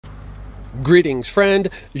Greetings, friend.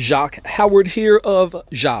 Jacques Howard here of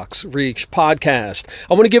Jacques Reach Podcast.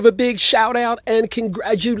 I want to give a big shout out and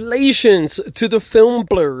congratulations to the film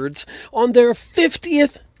Blerds on their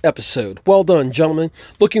 50th episode. Well done, gentlemen.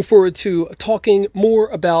 Looking forward to talking more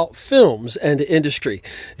about films and industry.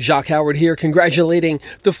 Jacques Howard here, congratulating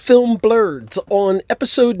the film Blerds on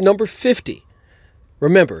episode number 50.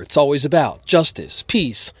 Remember, it's always about justice,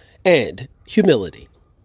 peace, and humility.